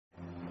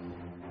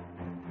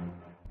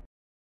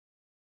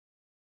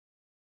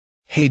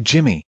Hey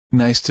Jimmy,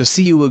 nice to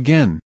see you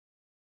again.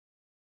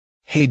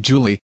 Hey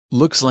Julie,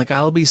 looks like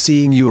I'll be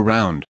seeing you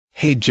around.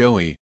 Hey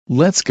Joey,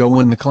 let's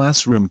go in the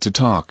classroom to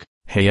talk.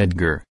 Hey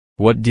Edgar,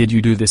 what did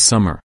you do this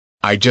summer?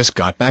 I just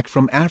got back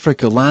from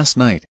Africa last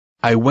night.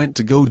 I went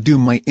to go do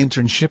my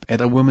internship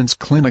at a women's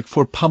clinic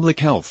for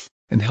public health,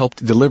 and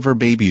helped deliver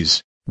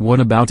babies. What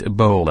about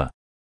Ebola?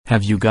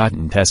 Have you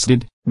gotten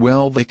tested?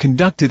 Well, they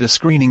conducted a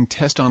screening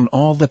test on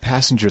all the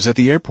passengers at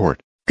the airport.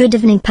 Good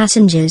evening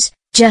passengers,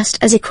 just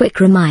as a quick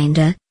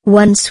reminder,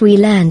 once we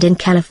land in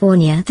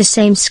California the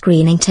same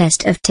screening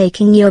test of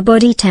taking your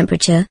body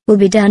temperature will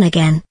be done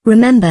again.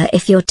 Remember,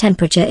 if your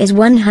temperature is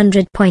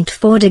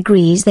 100.4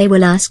 degrees they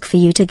will ask for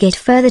you to get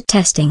further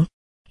testing.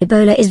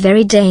 Ebola is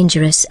very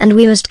dangerous and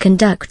we must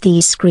conduct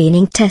these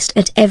screening tests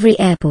at every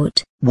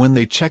airport. When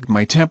they checked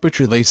my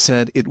temperature they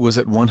said it was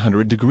at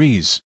 100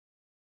 degrees.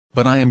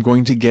 But I am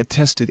going to get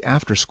tested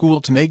after school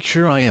to make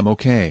sure I am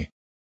okay.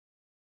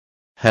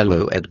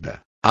 Hello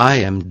Edgar, I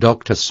am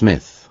Dr.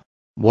 Smith.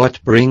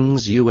 What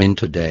brings you in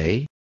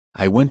today?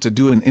 I went to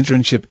do an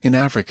internship in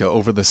Africa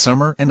over the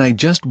summer and I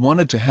just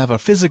wanted to have a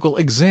physical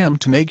exam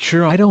to make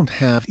sure I don't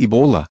have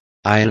Ebola.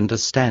 I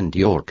understand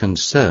your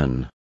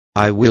concern.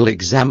 I will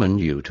examine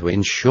you to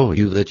ensure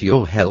you that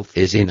your health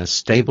is in a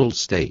stable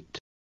state.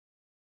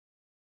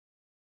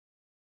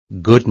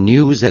 Good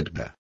news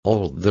Edgar,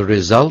 all the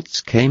results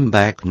came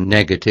back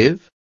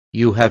negative.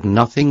 You have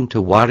nothing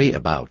to worry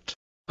about.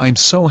 I'm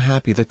so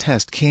happy the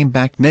test came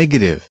back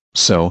negative.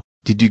 So,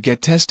 did you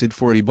get tested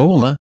for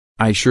Ebola?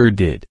 I sure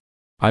did.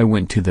 I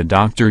went to the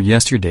doctor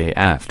yesterday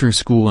after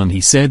school and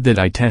he said that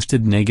I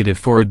tested negative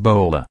for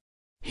Ebola.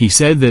 He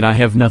said that I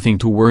have nothing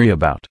to worry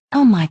about.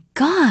 Oh my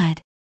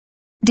God!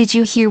 Did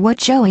you hear what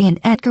Joey and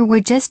Edgar were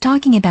just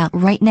talking about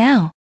right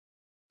now?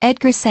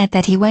 Edgar said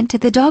that he went to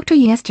the doctor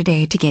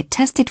yesterday to get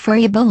tested for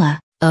Ebola.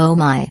 Oh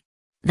my.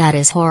 That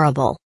is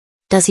horrible.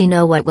 Does he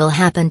know what will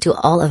happen to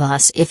all of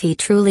us if he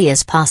truly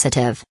is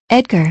positive?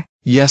 Edgar.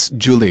 Yes,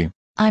 Julie.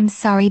 I'm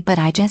sorry but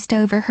I just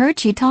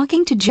overheard you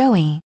talking to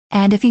Joey,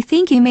 and if you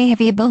think you may have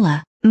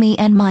Ebola, me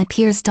and my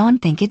peers don't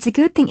think it's a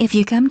good thing if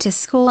you come to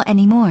school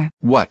anymore.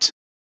 What?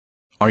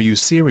 Are you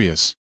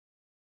serious?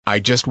 I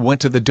just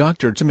went to the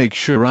doctor to make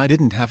sure I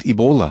didn't have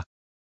Ebola.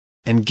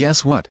 And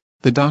guess what?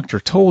 The doctor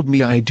told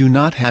me I do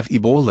not have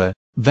Ebola,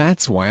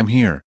 that's why I'm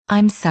here.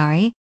 I'm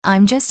sorry,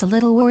 I'm just a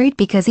little worried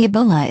because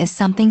Ebola is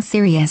something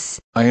serious.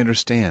 I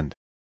understand.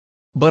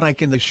 But I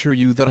can assure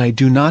you that I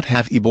do not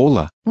have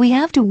Ebola. We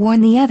have to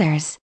warn the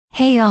others.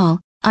 Hey all,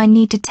 I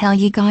need to tell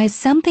you guys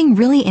something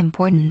really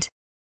important.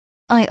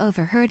 I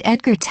overheard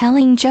Edgar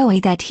telling Joey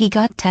that he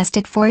got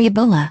tested for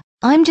Ebola.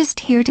 I'm just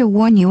here to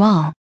warn you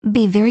all,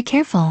 be very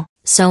careful.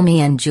 So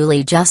me and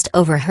Julie just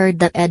overheard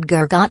that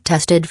Edgar got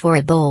tested for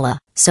Ebola,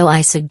 so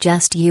I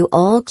suggest you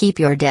all keep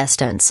your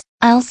distance.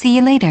 I'll see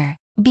you later,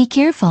 be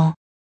careful.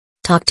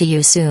 Talk to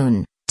you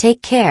soon,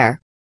 take care.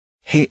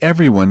 Hey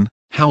everyone,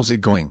 how's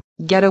it going?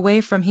 Get away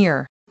from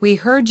here. We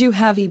heard you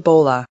have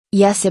Ebola.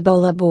 Yes,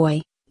 Ebola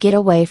boy, get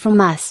away from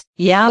us.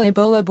 Yeah,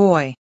 Ebola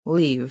boy,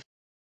 leave.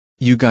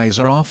 You guys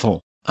are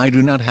awful. I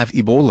do not have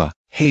Ebola.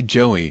 Hey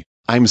Joey,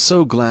 I'm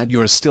so glad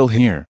you're still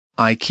here.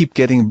 I keep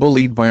getting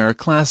bullied by our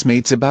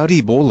classmates about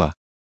Ebola.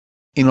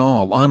 In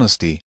all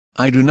honesty,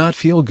 I do not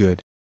feel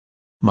good.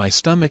 My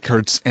stomach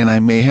hurts and I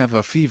may have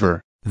a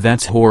fever.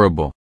 That's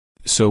horrible.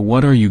 So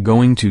what are you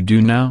going to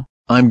do now?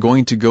 I'm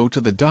going to go to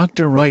the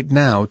doctor right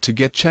now to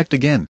get checked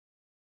again.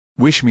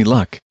 Wish me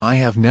luck. I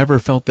have never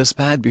felt this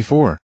bad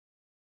before.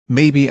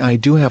 Maybe I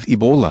do have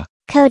Ebola.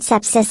 Code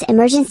sepsis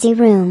emergency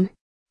room.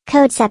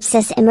 Code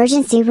sepsis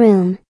emergency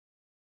room.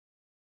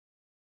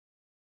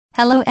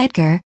 Hello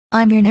Edgar,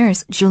 I'm your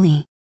nurse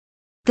Julie.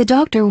 The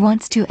doctor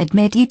wants to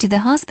admit you to the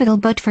hospital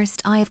but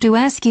first I have to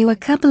ask you a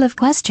couple of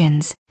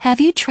questions. Have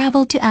you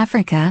traveled to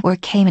Africa or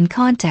came in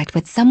contact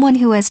with someone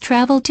who has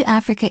traveled to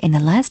Africa in the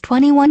last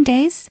 21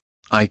 days?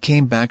 I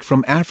came back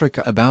from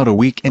Africa about a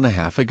week and a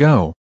half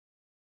ago.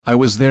 I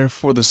was there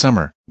for the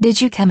summer.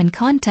 Did you come in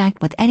contact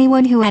with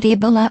anyone who had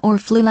Ebola or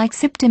flu-like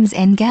symptoms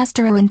and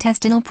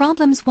gastrointestinal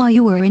problems while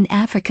you were in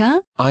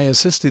Africa? I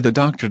assisted a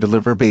doctor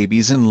deliver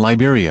babies in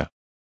Liberia.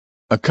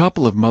 A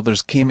couple of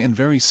mothers came in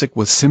very sick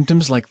with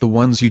symptoms like the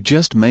ones you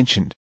just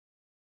mentioned.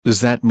 Does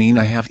that mean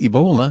I have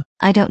Ebola?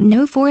 I don't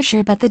know for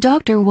sure but the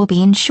doctor will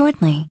be in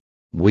shortly.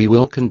 We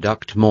will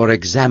conduct more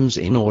exams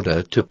in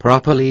order to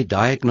properly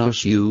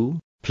diagnose you.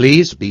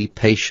 Please be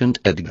patient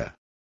Edgar.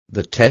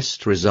 The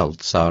test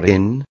results are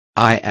in.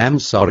 I am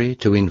sorry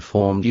to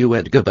inform you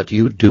Edgar but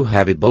you do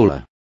have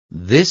Ebola.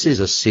 This is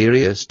a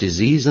serious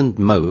disease and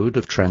mode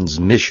of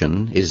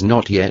transmission is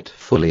not yet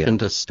fully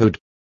understood.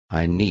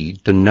 I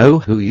need to know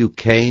who you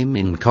came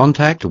in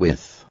contact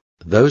with.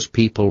 Those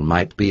people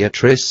might be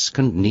at risk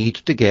and need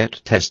to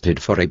get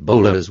tested for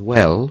Ebola as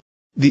well.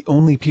 The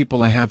only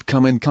people I have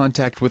come in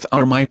contact with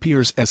are my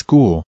peers at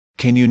school.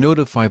 Can you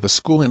notify the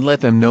school and let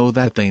them know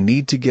that they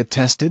need to get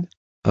tested?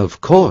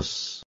 Of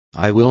course,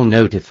 I will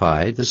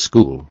notify the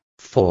school.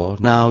 For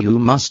now you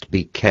must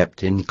be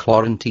kept in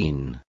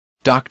quarantine.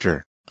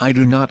 Doctor, I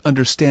do not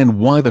understand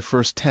why the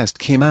first test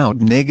came out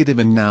negative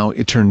and now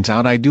it turns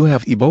out I do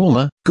have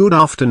Ebola. Good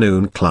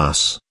afternoon,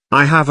 class.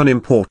 I have an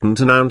important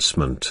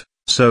announcement,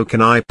 so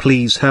can I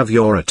please have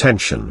your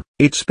attention?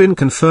 It's been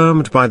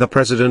confirmed by the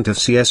president of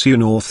CSU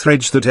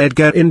Northridge that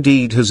Edgar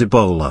indeed has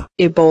Ebola.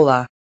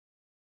 Ebola.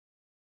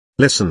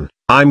 Listen,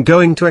 I'm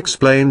going to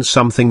explain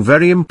something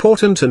very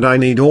important and I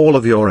need all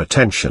of your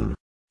attention.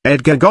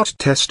 Edgar got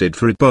tested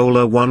for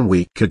Ebola 1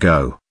 week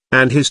ago,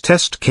 and his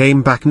test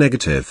came back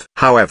negative.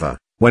 However,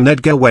 when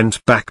Edgar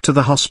went back to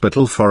the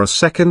hospital for a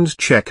second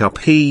checkup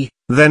he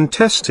then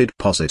tested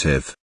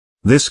positive.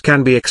 This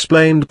can be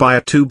explained by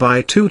a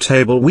 2x2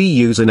 table we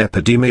use in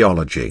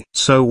epidemiology.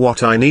 So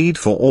what I need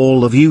for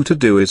all of you to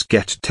do is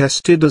get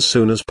tested as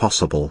soon as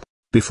possible.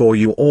 Before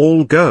you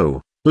all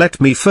go,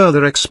 let me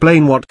further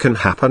explain what can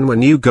happen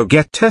when you go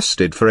get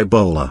tested for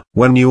Ebola.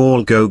 When you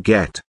all go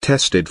get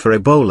tested for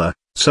Ebola,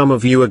 some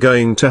of you are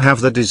going to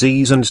have the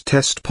disease and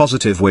test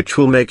positive, which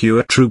will make you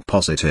a true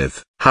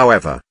positive.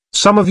 However,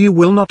 some of you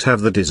will not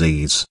have the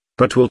disease,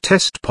 but will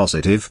test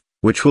positive,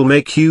 which will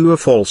make you a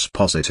false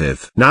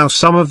positive. Now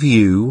some of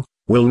you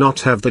will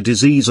not have the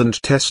disease and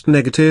test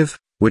negative,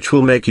 which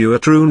will make you a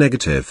true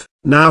negative.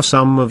 Now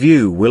some of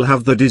you will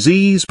have the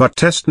disease but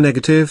test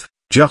negative,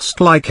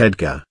 just like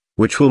Edgar,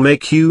 which will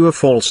make you a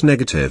false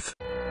negative.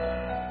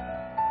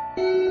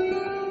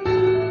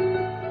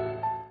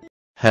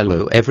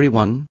 Hello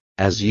everyone,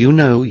 as you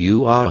know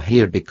you are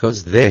here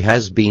because there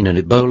has been an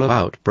Ebola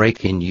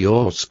outbreak in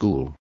your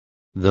school.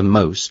 The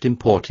most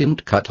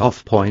important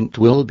cutoff point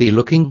will be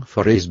looking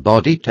for is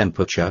body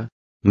temperature,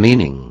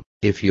 meaning,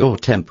 if your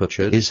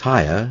temperature is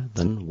higher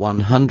than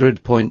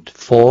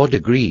 100.4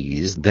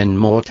 degrees then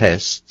more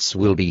tests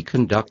will be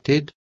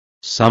conducted.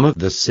 Some of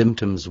the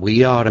symptoms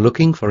we are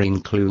looking for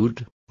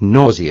include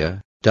nausea,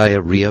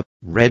 diarrhea,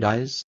 red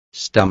eyes,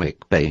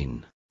 stomach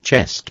pain,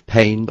 chest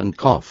pain and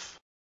cough.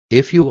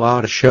 If you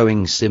are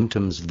showing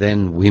symptoms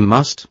then we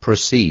must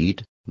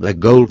proceed. The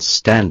gold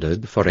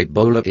standard for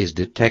Ebola is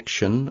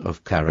detection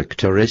of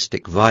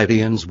characteristic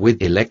virions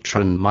with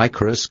electron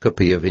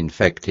microscopy of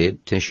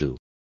infected tissue.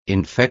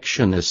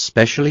 Infection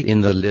especially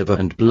in the liver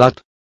and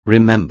blood.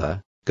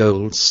 Remember,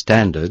 gold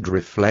standard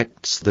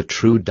reflects the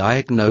true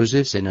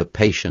diagnosis in a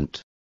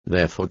patient.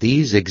 Therefore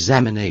these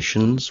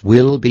examinations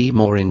will be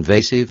more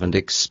invasive and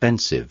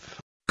expensive.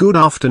 Good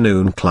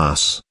afternoon,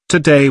 class.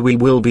 Today we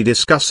will be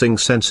discussing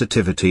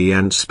sensitivity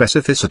and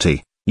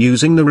specificity,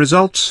 using the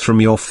results from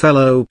your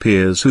fellow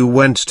peers who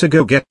went to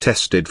go get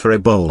tested for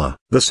Ebola.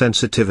 The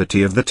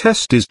sensitivity of the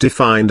test is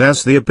defined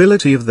as the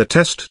ability of the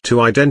test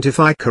to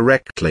identify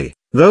correctly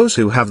those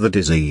who have the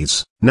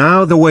disease.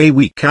 Now the way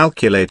we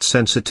calculate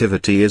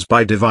sensitivity is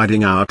by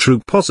dividing our true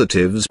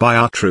positives by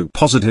our true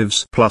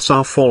positives plus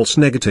our false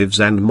negatives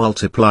and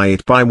multiply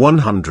it by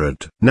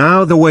 100.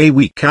 Now the way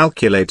we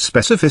calculate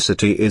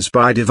specificity is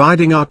by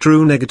dividing our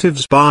true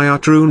negatives by our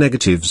true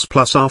negatives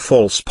plus our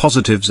false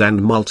positives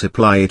and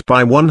multiply it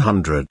by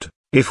 100.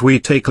 If we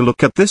take a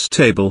look at this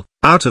table,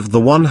 out of the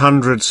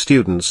 100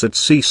 students at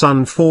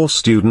CSUN 4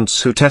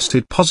 students who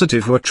tested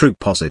positive were true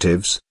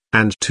positives,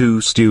 and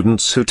 2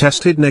 students who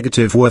tested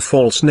negative were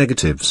false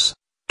negatives.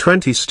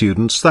 20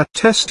 students that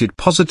tested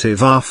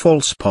positive are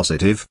false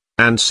positive,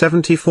 and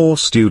 74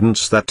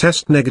 students that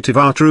test negative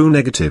are true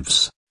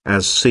negatives,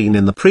 as seen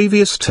in the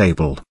previous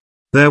table.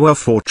 There were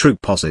 4 true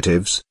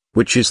positives,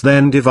 which is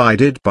then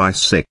divided by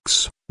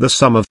 6, the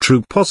sum of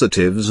true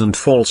positives and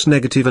false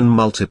negative and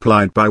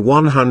multiplied by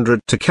 100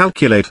 to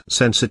calculate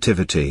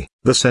sensitivity.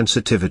 The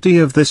sensitivity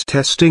of this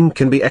testing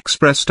can be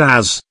expressed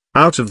as,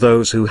 out of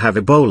those who have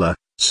Ebola,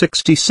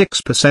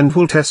 66%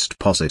 will test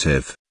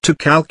positive. To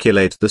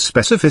calculate the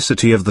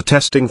specificity of the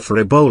testing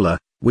for Ebola,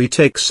 we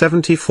take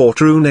 74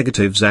 true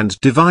negatives and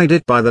divide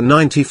it by the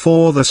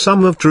 94, the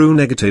sum of true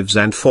negatives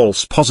and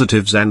false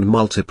positives, and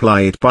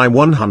multiply it by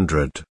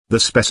 100. The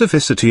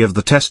specificity of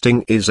the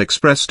testing is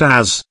expressed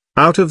as,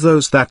 out of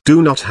those that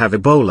do not have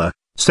Ebola,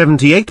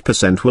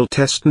 78% will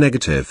test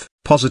negative.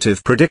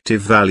 Positive predictive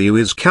value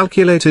is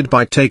calculated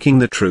by taking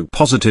the true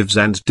positives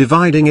and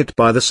dividing it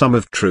by the sum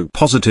of true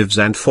positives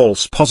and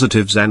false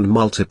positives and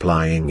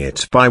multiplying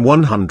it by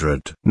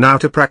 100. Now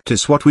to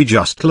practice what we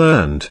just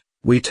learned,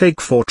 we take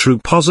 4 true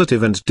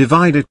positive and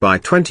divide it by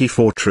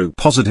 24 true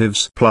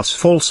positives plus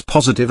false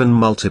positive and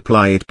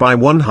multiply it by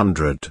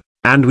 100,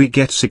 and we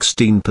get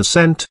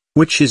 16%,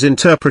 which is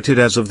interpreted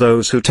as of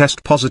those who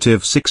test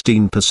positive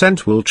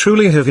 16% will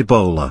truly have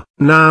Ebola.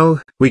 Now,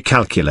 we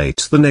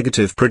calculate the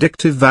negative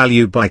predictive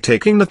value by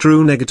taking the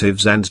true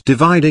negatives and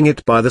dividing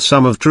it by the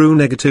sum of true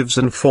negatives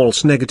and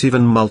false negative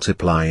and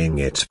multiplying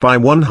it by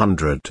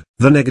 100.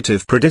 The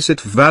negative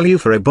predictive value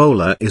for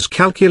Ebola is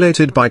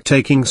calculated by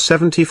taking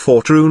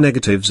 74 true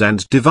negatives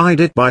and divide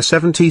it by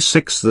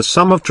 76, the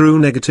sum of true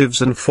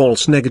negatives and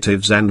false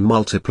negatives, and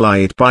multiply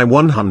it by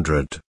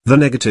 100. The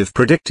negative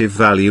predictive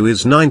value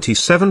is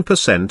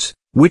 97%,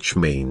 which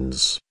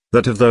means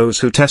that of those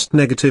who test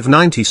negative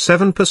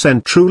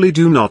 97% truly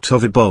do not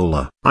have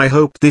Ebola. I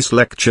hope this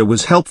lecture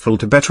was helpful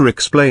to better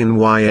explain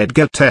why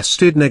Edgar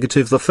tested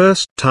negative the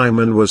first time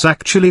and was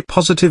actually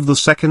positive the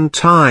second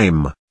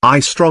time. I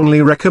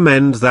strongly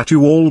recommend that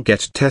you all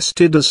get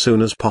tested as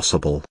soon as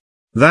possible.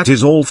 That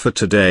is all for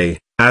today,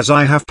 as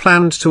I have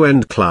planned to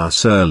end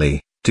class early,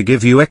 to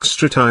give you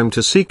extra time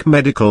to seek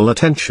medical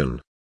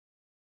attention.